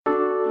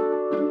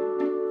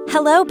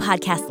Hello,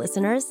 podcast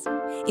listeners.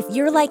 If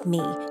you're like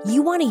me,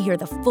 you want to hear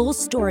the full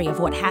story of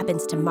what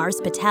happens to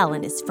Mars Patel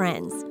and his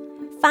friends.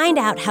 Find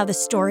out how the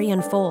story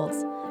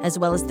unfolds, as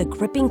well as the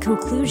gripping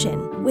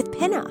conclusion with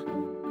Pinna.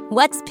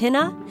 What's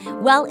Pinna?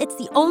 Well, it's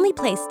the only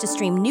place to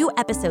stream new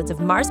episodes of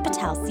Mars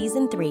Patel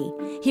Season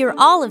 3, hear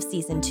all of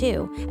Season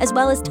 2, as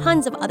well as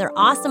tons of other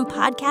awesome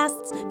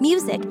podcasts,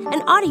 music,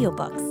 and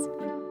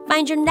audiobooks.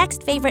 Find your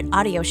next favorite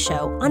audio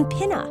show on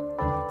Pinna.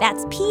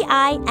 That's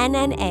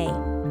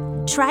Pinna.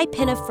 Try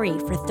Pinna free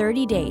for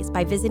 30 days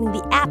by visiting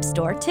the App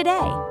Store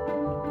today.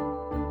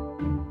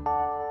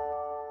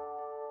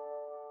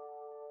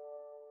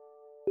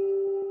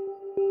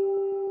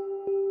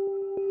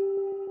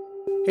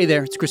 Hey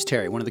there, it's Chris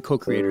Terry, one of the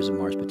co-creators of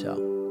Mars Patel.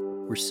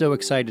 We're so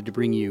excited to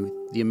bring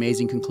you the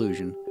amazing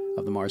conclusion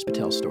of the Mars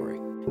Patel story.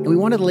 And we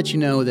wanted to let you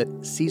know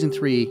that Season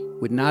 3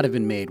 would not have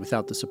been made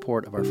without the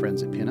support of our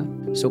friends at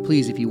Pinna. So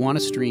please, if you want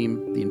to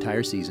stream the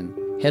entire season,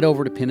 head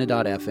over to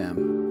pinna.fm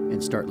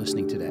and start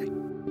listening today.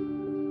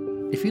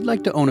 If you'd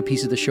like to own a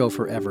piece of the show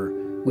forever,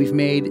 we've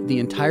made the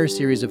entire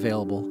series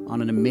available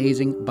on an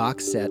amazing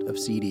box set of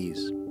CDs.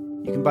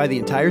 You can buy the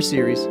entire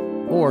series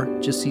or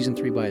just Season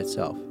 3 by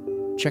itself.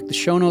 Check the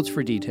show notes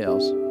for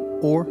details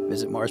or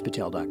visit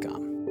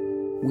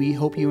marspatel.com. We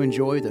hope you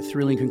enjoy the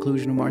thrilling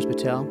conclusion of Mars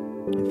Patel,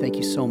 and thank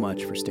you so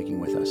much for sticking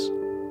with us.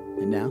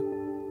 And now,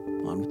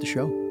 on with the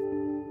show.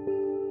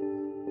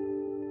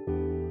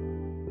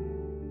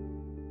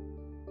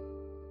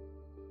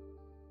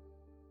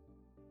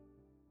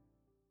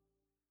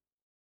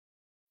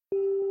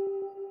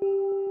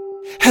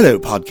 Hello,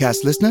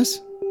 podcast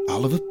listeners.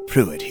 Oliver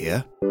Pruitt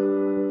here.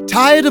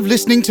 Tired of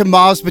listening to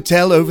Mars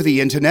Patel over the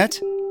internet?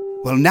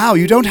 Well, now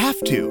you don't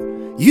have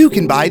to. You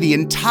can buy the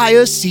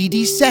entire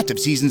CD set of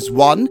Seasons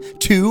 1,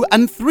 2,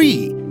 and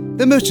 3.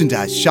 The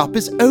merchandise shop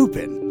is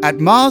open at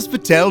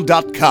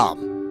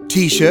marspatel.com.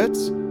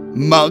 T-shirts,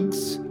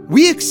 mugs,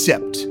 we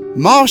accept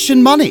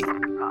Martian money.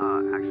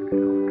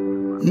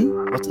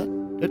 What's that?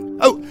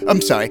 Oh,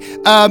 I'm sorry.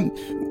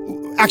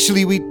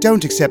 Actually, we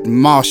don't accept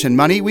Martian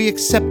money, we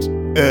accept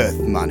Earth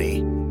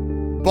money.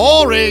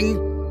 Boring!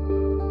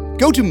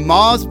 Go to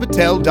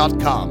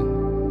marspatel.com.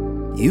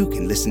 You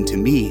can listen to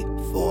me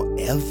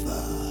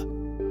forever.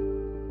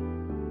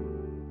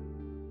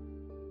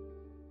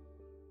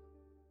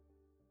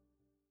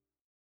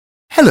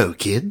 Hello,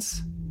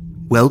 kids.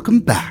 Welcome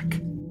back.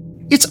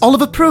 It's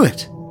Oliver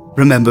Pruitt.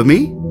 Remember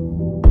me?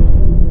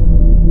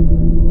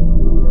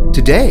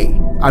 Today,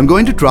 I'm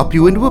going to drop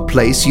you into a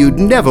place you'd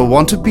never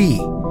want to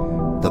be.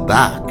 The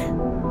back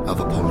of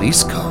a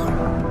police car,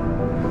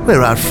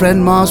 where our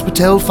friend Mars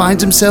Patel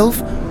finds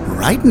himself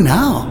right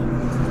now.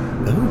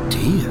 Oh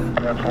dear.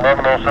 That's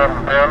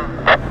 1107 Ben.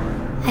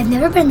 I've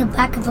never been in the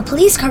back of a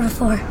police car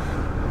before.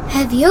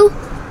 Have you?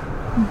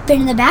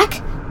 Been in the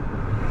back?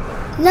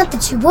 Not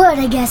that you would,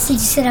 I guess,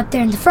 since you sit up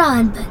there in the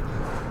front, but...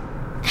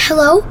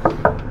 Hello?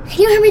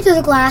 Can you hear me through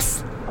the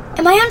glass?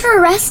 Am I under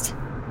arrest?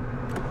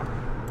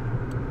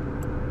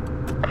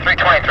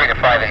 323 to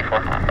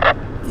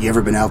 584. You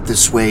ever been out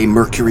this way,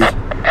 Mercury?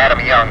 Adam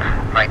Young,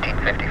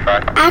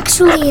 1955.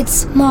 Actually,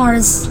 it's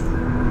Mars.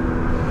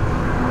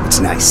 It's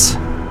nice.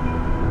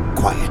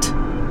 Quiet.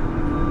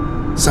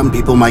 Some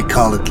people might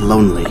call it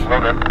lonely.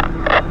 Loaded.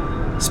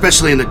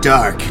 Especially in the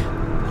dark.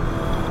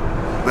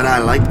 But I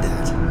like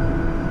that.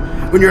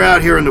 When you're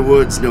out here in the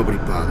woods, nobody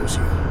bothers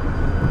you.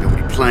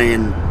 Nobody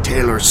playing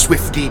Taylor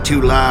Swiftie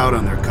too loud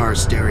on their car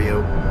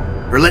stereo,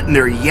 or letting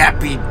their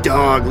yappy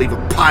dog leave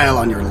a pile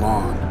on your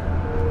lawn.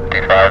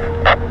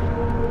 D5.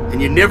 And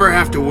you never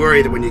have to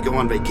worry that when you go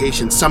on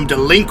vacation, some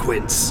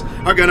delinquents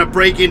are gonna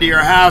break into your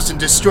house and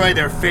destroy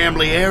their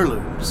family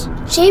heirlooms.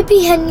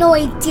 JP had no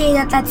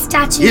idea that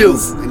statue You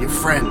is... and your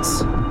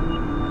friends.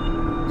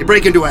 You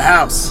break into a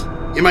house,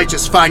 you might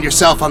just find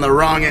yourself on the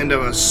wrong end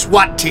of a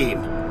SWAT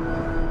team.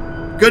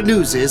 Good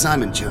news is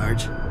I'm in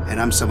charge, and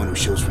I'm someone who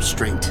shows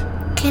restraint.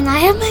 Can I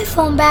have my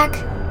phone back?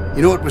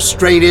 You know what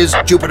restraint is,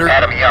 Jupiter?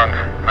 Adam Young,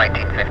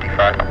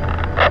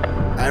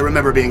 1955. I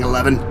remember being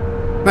 11.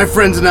 My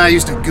friends and I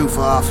used to goof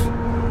off.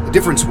 The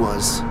difference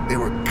was, there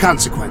were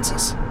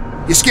consequences.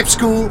 You skip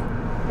school,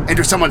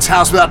 enter someone's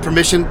house without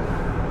permission,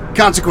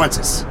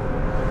 consequences.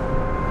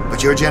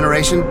 But your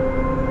generation?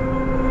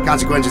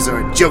 Consequences are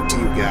a joke to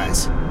you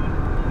guys.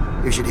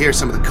 You should hear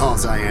some of the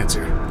calls I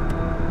answer.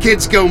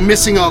 Kids go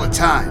missing all the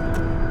time.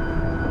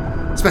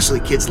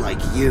 Especially kids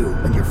like you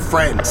and your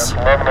friends.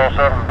 That's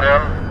 1107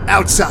 Ben.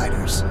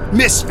 Outsiders.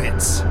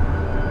 Misfits.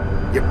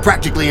 You're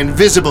practically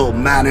invisible,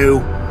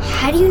 Manu.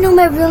 How do you know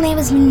my real name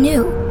is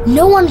Manu?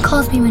 No one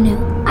calls me Manu.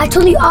 I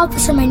told the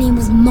officer my name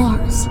was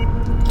Mars.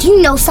 Do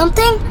you know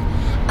something?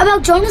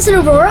 About Jonas and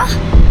Aurora?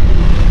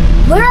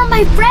 Where are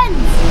my friends?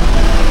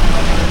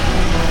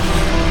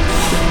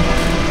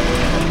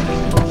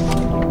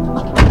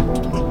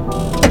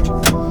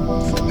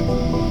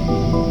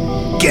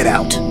 Get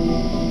out.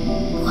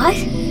 What?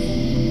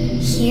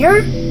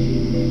 Here?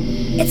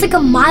 It's like a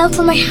mile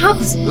from my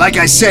house. Like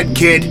I said,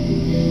 kid.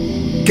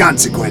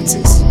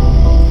 Consequences.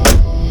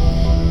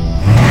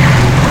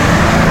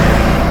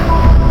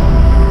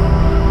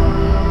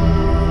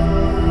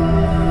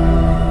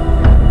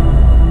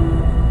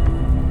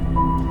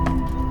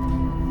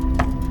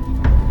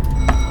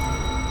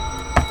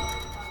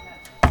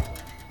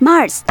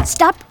 Mars,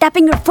 stop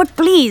tapping your foot,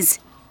 please.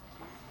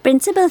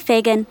 Principal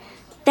Fagan,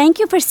 thank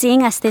you for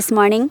seeing us this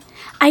morning.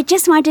 I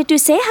just wanted to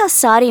say how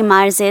sorry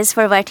Mars is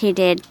for what he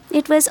did.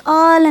 It was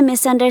all a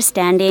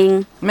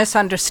misunderstanding.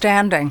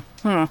 Misunderstanding?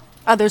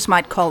 Others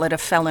might call it a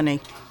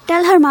felony.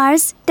 Tell her,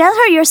 Mars. Tell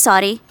her you're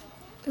sorry.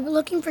 We were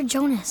looking for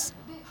Jonas.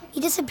 He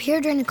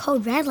disappeared during the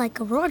code red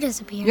like Aurora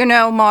disappeared. You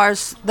know,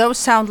 Mars, those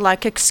sound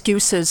like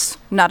excuses,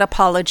 not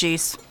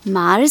apologies.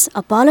 Mars,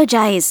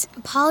 apologize.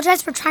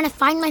 Apologize for trying to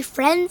find my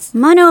friends?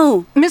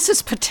 Manu.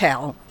 Mrs.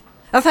 Patel,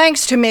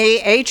 thanks to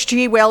me,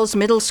 H.G. Wells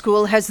Middle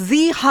School has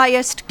the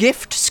highest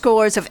gift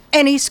scores of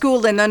any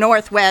school in the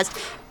Northwest,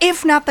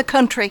 if not the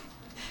country.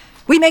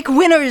 We make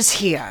winners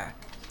here,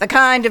 the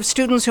kind of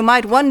students who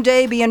might one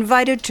day be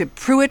invited to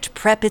Pruitt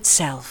Prep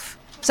itself.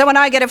 So when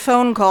I get a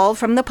phone call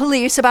from the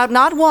police about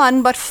not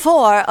one, but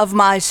 4 of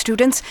my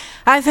students,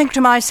 I think to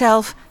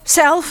myself,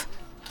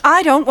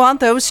 I don't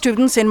want those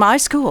students in my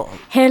school.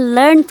 He'll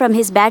learn from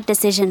his bad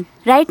decision.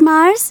 Right,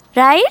 Mars?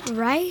 Right?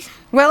 Right?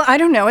 Well, I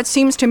don't know. It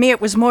seems to me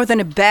it was more than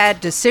a bad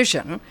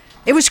decision.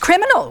 It was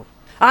criminal.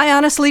 I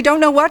honestly don't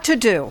know what to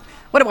do.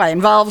 What do I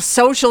involve?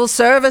 Social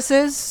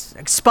services?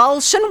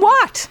 Expulsion?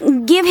 What?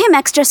 Give him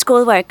extra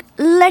schoolwork.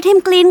 Let him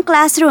clean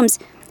classrooms.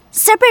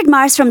 Separate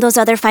Mars from those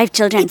other 5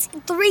 children. It's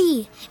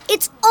 3.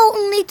 It's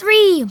only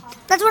 3.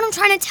 That's what I'm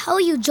trying to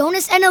tell you.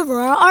 Jonas and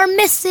Aurora are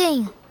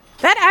missing.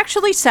 That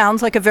actually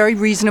sounds like a very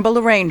reasonable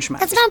arrangement.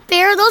 That's not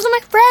fair. Those are my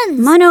friends.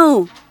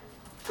 Manu.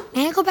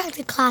 May I go back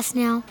to class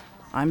now?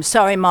 I'm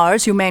sorry,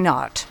 Mars, you may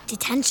not.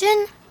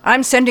 Detention?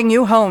 I'm sending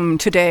you home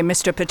today,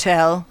 Mr.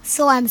 Patel.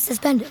 So I'm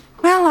suspended.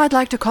 Well, I'd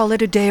like to call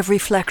it a day of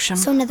reflection.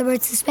 So in other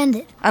words,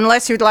 suspended.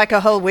 Unless you'd like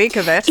a whole week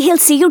of it. He'll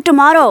see you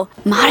tomorrow.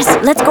 Mars,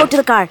 let's go to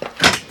the car.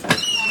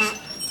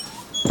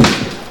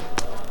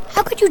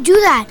 How could you do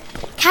that?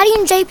 Caddy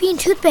and JP and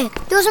Toothpick.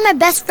 Those are my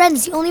best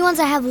friends, the only ones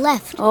I have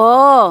left.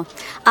 Oh,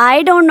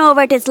 I don't know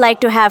what it's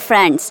like to have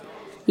friends.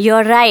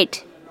 You're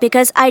right.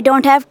 Because I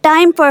don't have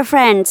time for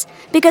friends.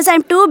 Because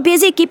I'm too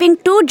busy keeping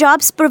 2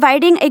 jobs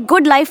providing a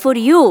good life for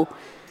you.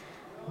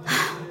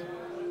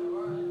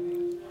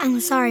 I'm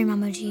sorry,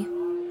 Mama G.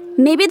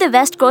 Maybe the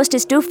West Coast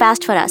is too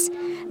fast for us.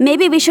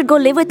 Maybe we should go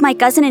live with my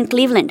cousin in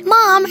Cleveland.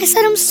 Mom, I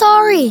said I'm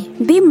sorry.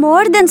 Be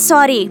more than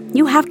sorry.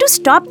 You have to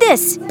stop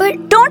this.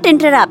 But don't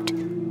interrupt.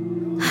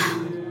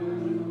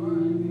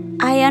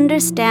 I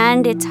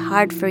understand it's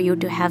hard for you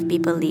to have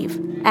people leave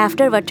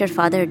after what your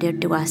father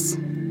did to us.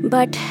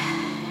 But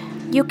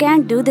you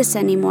can't do this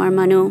anymore,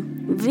 Manu.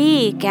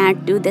 We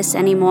can't do this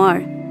anymore.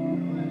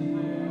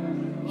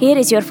 Here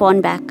is your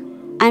phone back.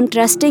 I'm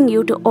trusting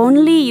you to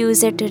only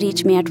use it to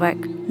reach me at work.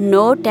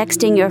 No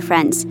texting your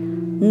friends.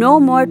 No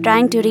more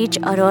trying to reach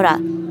Aurora.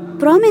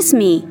 Promise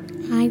me.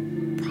 I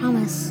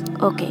promise.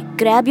 Okay,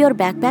 grab your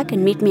backpack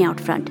and meet me out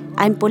front.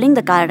 I'm pulling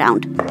the car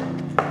around.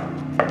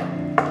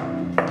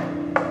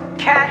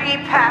 Caddy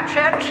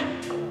Patchett?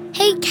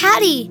 Hey,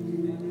 Caddy!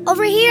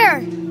 Over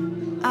here!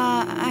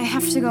 I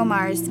have to go,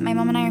 Mars. My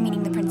mom and I are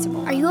meeting the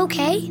principal. Are you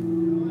okay?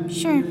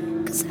 Sure.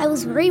 Because I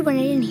was worried when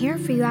I didn't hear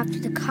from you after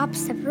the cops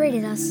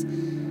separated us.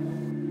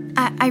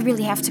 I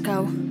really have to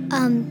go.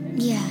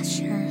 Yeah,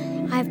 sure.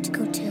 I have to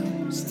go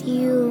too. See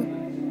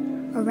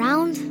you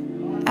around?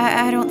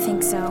 I don't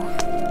think so.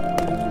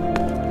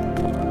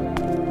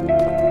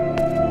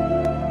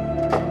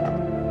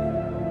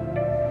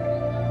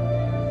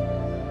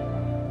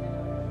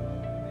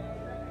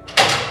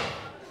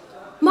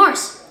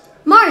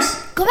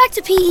 Mars! Go back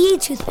to PE,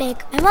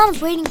 Toothpick. My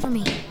mom's waiting for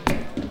me.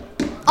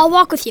 I'll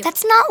walk with you.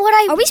 That's not what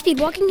I... Are we speed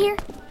walking here?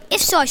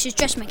 If so, I should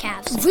stretch my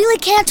calves. Really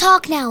can't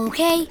talk now,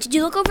 okay? Did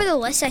you look over the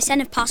list I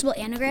sent of possible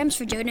anagrams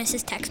for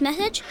Jonas's text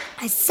message?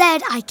 I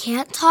said I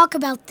can't talk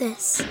about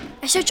this.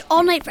 I searched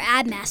all night for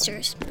ab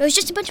masters, but it was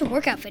just a bunch of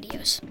workout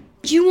videos.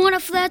 Do you want a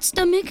flat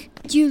stomach?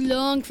 Do you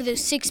long for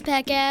those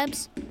six-pack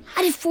abs?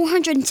 I did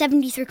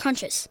 473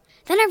 crunches.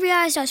 Then I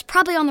realized I was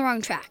probably on the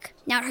wrong track.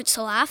 Now it hurts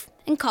to laugh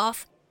and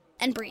cough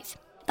and breathe.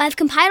 But I've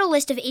compiled a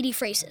list of 80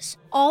 phrases.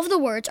 All of the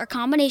words are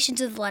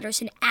combinations of the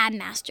letters in ab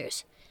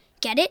masters.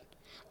 Get it?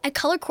 I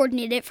color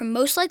coordinated it from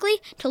most likely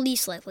to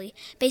least likely,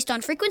 based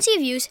on frequency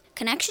of use,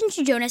 connection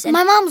to Jonas, and...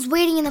 My mom's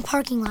waiting in the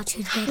parking lot,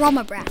 Toothpick.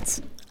 Rama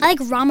brats. I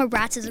like Rama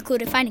brats as a clue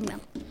to finding them.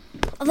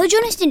 Although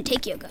Jonas didn't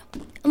take yoga.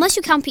 Unless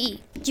you count PE.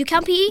 Do you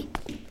count PE?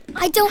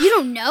 I don't... You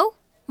don't know?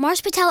 Mars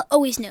Patel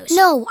always knows.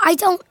 No, I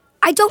don't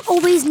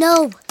always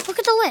know. Look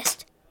at the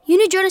list. You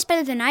knew Jonas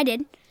better than I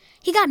did.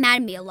 He got mad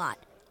at me a lot,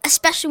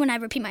 especially when I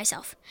repeat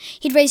myself.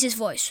 He'd raise his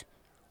voice.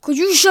 Could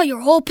you shut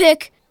your whole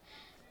pick?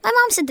 My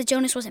mom said that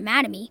Jonas wasn't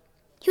mad at me.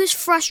 He was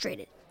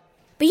frustrated.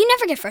 But you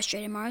never get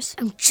frustrated, Mars.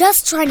 I'm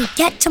just trying to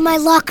get to my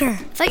locker. I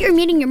thought you were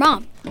meeting your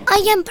mom.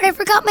 I am, but I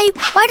forgot my...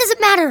 Why does it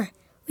matter?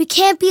 We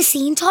can't be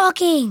seen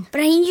talking.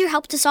 But I need your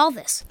help to solve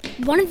this.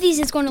 One of these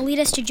is going to lead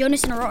us to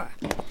Jonas and Aurora.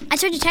 I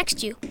tried to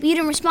text you, but you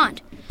didn't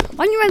respond.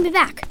 Why didn't you write me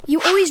back? You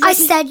always write I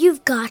said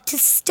you've got to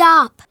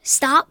stop.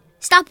 Stop?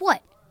 Stop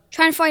what?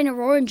 Trying to find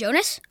Aurora and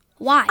Jonas?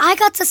 Why? I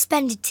got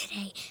suspended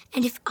today,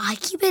 and if I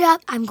keep it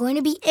up, I'm going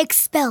to be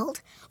expelled.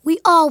 We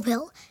all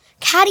will.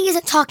 Caddy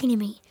isn't talking to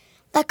me.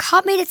 That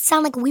cop made it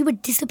sound like we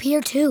would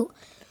disappear too.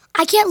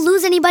 I can't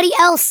lose anybody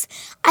else.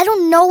 I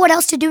don't know what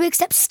else to do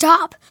except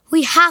stop.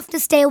 We have to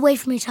stay away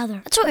from each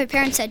other. That's what my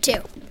parents said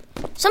too.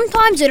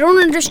 Sometimes I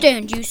don't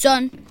understand you,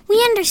 son.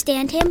 We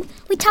understand him.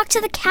 We talked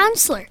to the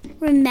counselor.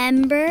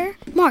 Remember?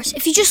 Mars,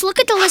 if you just look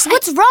at the list...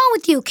 What's wrong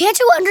with you? Can't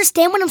you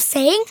understand what I'm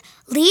saying?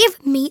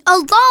 Leave me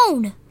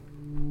alone.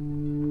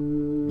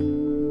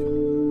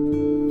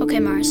 Okay,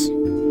 Mars.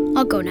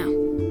 I'll go now.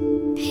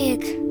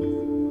 Pig.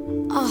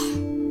 Oh,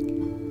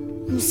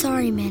 I'm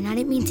sorry, man. I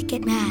didn't mean to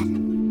get mad.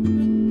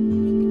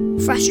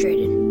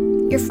 Frustrated.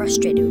 You're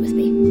frustrated with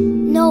me.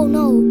 No.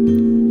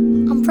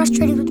 I'm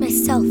frustrated with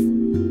myself.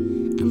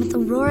 And with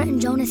Aurora and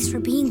Jonas for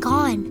being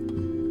gone.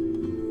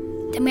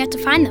 Then we have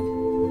to find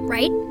them,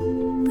 right?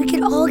 We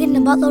could all get in a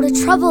buttload of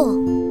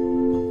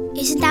trouble.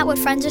 Isn't that what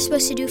friends are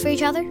supposed to do for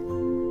each other?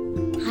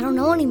 I don't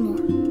know anymore.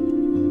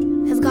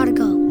 I've got to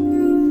go.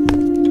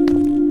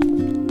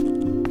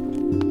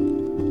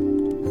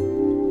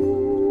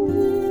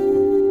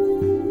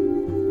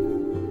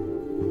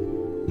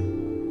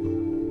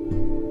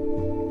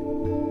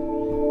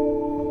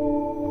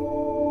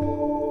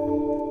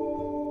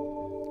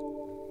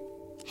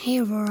 Hey,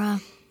 Aurora.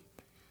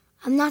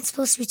 I'm not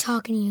supposed to be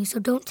talking to you, so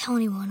don't tell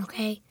anyone,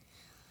 okay?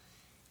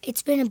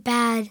 It's been a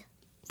bad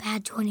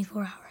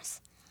 24 hours.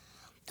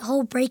 The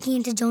whole breaking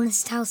into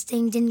Jonas' house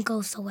thing didn't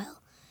go so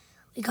well.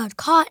 We got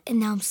caught, and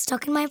now I'm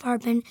stuck in my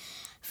apartment,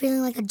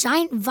 feeling like a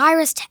giant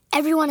virus to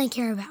everyone I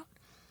care about.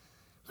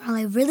 But all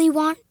I really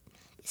want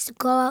is to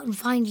go out and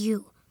find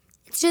you.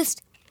 It's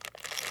just,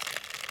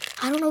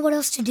 I don't know what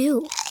else to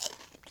do.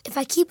 If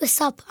I keep this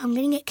up, I'm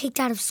gonna get kicked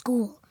out of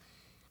school.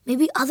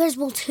 Maybe others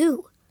will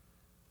too.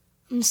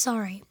 I'm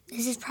sorry.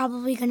 This is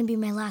probably going to be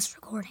my last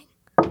recording.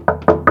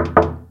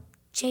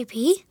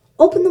 JP?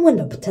 Open the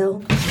window, Patel.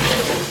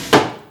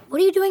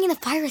 What are you doing in the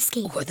fire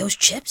escape? Oh, are those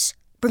chips?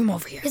 Bring them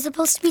over here. You're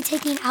supposed to be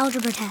taking an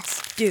algebra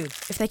test. Dude,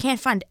 if they can't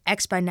find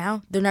X by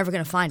now, they're never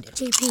going to find it.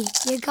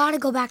 JP, you gotta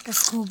go back to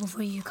school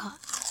before you get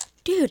caught.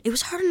 Dude, it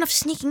was hard enough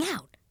sneaking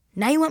out.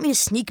 Now you want me to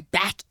sneak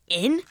back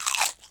in?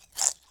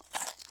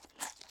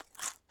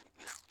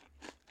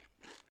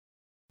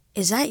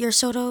 Is that your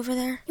soda over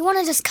there? You want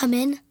to just come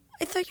in?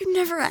 I thought you'd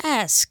never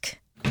ask.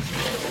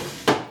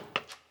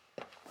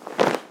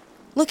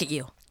 Look at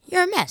you.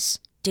 You're a mess.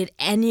 Did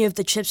any of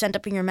the chips end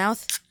up in your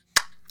mouth?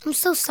 I'm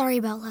so sorry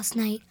about last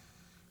night.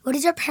 What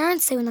did your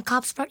parents say when the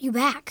cops brought you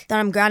back? That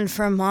I'm grounded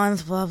for a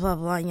month, blah, blah,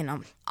 blah, you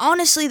know.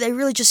 Honestly, they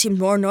really just seemed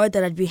more annoyed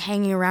that I'd be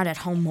hanging around at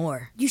home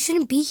more. You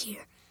shouldn't be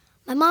here.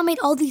 My mom made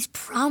all these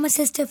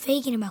promises to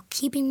Fagin about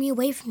keeping me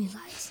away from you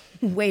guys.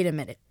 Wait a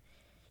minute.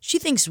 She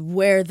thinks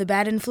we're the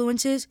bad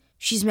influence is?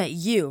 She's met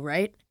you,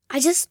 right? I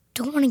just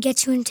don't want to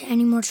get you into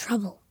any more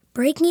trouble.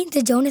 Breaking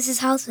into Jonas'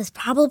 house was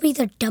probably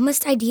the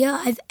dumbest idea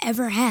I've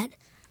ever had.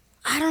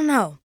 I don't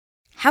know.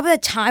 How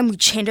about the time we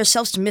chained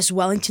ourselves to Miss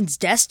Wellington's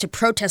desk to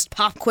protest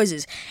pop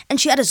quizzes, and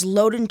she had us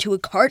loaded into a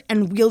cart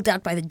and wheeled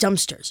out by the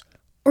dumpsters?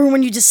 Or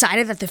when you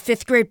decided that the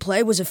 5th grade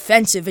play was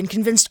offensive and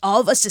convinced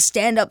all of us to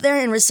stand up there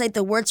and recite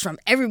the words from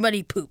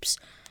Everybody Poops?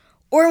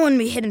 Or when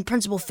we hid in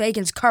Principal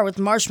Fagin's car with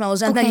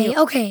marshmallows and then you...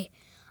 Okay.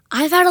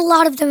 I've had a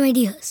lot of dumb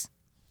ideas.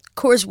 Of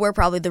course, we're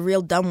probably the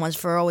real dumb ones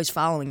for always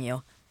following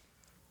you.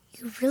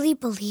 You really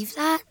believe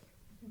that?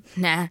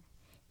 Nah.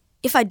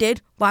 If I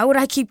did, why would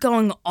I keep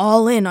going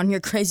all in on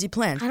your crazy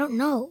plan? I don't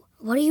know.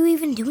 What are you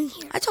even doing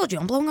here? I told you,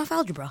 I'm blowing off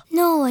algebra.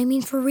 No, I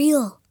mean for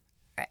real.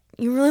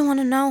 You really want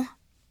to know?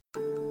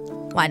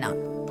 Why not?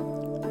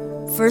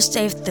 First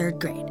day of 3rd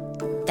grade.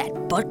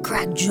 That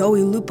butt-crack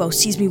Joey Lupo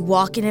sees me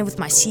walking in with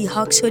my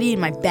Seahawks hoodie and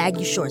my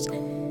baggy shorts.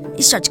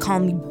 He starts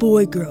calling me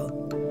boy girl.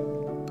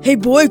 Hey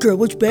boy girl,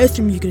 which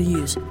bathroom are you gonna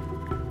use?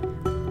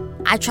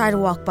 I try to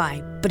walk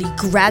by, but he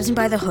grabs me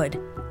by the hood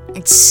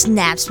and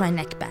snaps my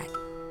neck back.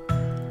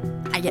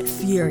 I get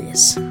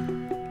furious.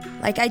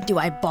 Like I do,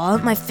 I ball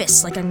up my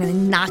fists like I'm gonna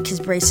knock his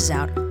braces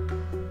out.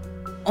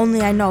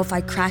 Only I know if I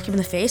crack him in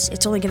the face,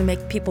 it's only gonna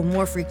make people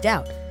more freaked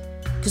out.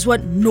 Because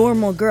what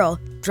normal girl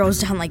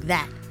throws down like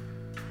that?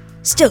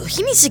 Still,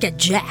 he needs to get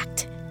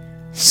jacked.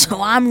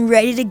 So I'm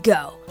ready to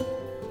go.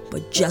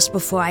 But just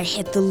before I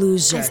hit the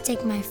loser... I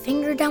stick my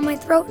finger down my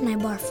throat and I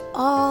barf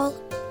all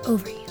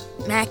over you.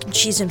 Mac and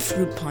cheese and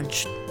fruit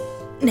punch.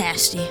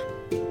 Nasty.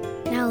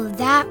 Now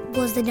that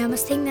was the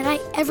dumbest thing that I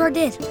ever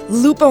did.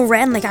 Lupo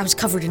ran like I was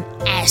covered in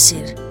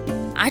acid.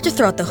 I had to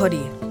throw out the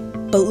hoodie.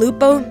 But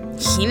Lupo,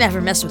 he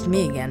never messed with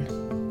me again.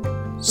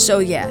 So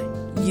yeah,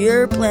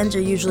 your plans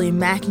are usually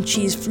mac and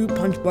cheese, fruit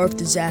punch, barf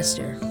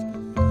disaster.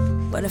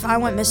 But if I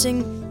went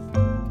missing,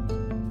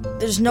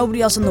 there's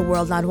nobody else in the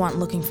world I'd want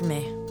looking for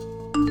me.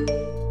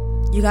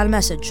 You got a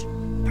message?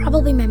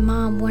 Probably my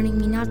mom warning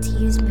me not to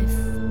use my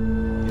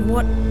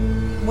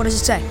What does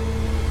it say?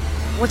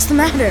 What's the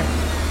matter?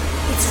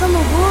 It's from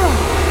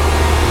Aurora.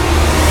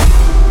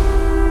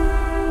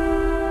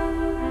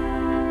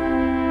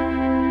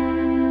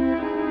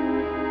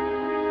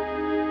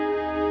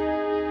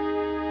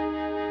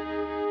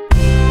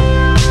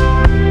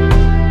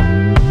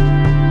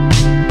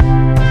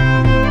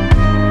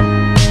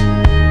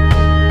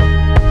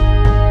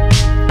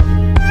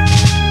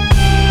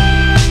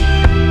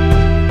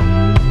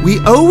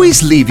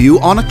 always leave you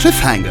on a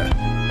cliffhanger.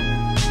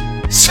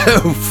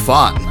 So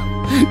fun!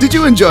 Did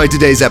you enjoy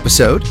today's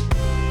episode?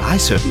 I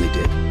certainly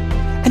did.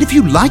 And if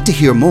you'd like to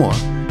hear more,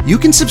 you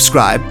can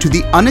subscribe to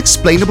The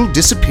Unexplainable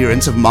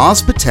Disappearance of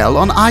Mars Patel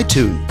on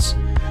iTunes.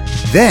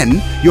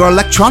 Then, your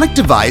electronic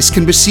device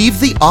can receive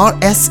the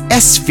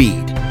RSS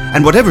feed,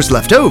 and whatever's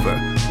left over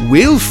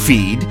will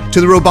feed to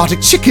the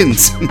robotic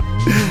chickens.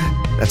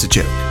 That's a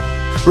joke.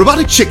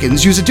 Robotic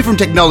chickens use a different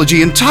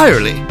technology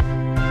entirely.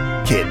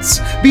 Kids,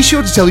 be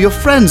sure to tell your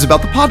friends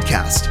about the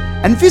podcast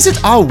and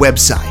visit our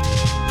website,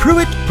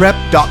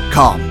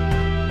 pruittprep.com.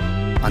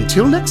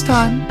 Until next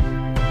time,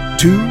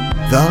 to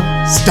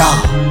the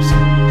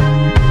stars.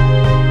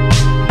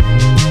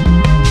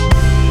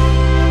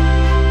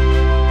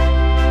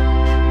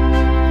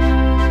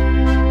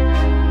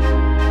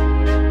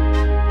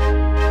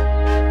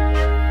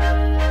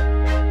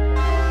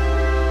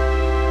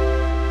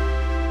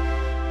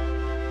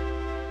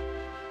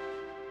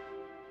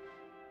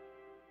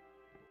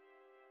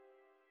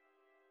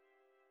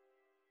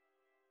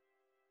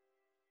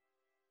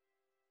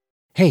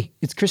 Hey,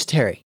 it's Chris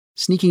Terry,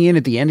 sneaking in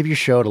at the end of your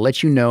show to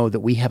let you know that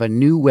we have a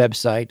new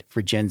website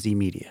for Gen Z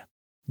Media.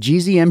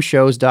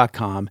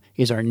 gzmshows.com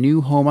is our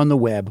new home on the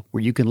web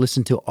where you can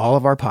listen to all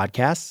of our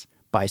podcasts,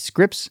 buy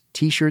scripts,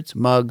 t-shirts,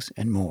 mugs,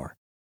 and more.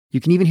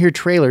 You can even hear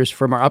trailers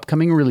from our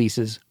upcoming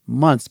releases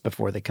months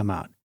before they come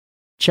out.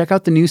 Check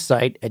out the new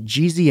site at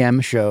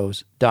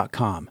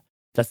gzmshows.com.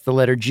 That's the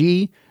letter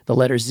G, the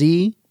letter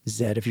Z,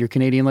 Z if you're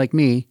Canadian like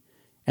me,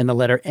 and the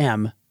letter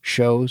M,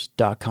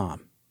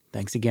 shows.com.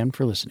 Thanks again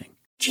for listening.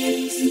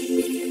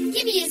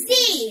 Give me a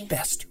Z!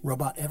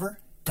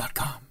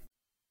 BestRobotEver.com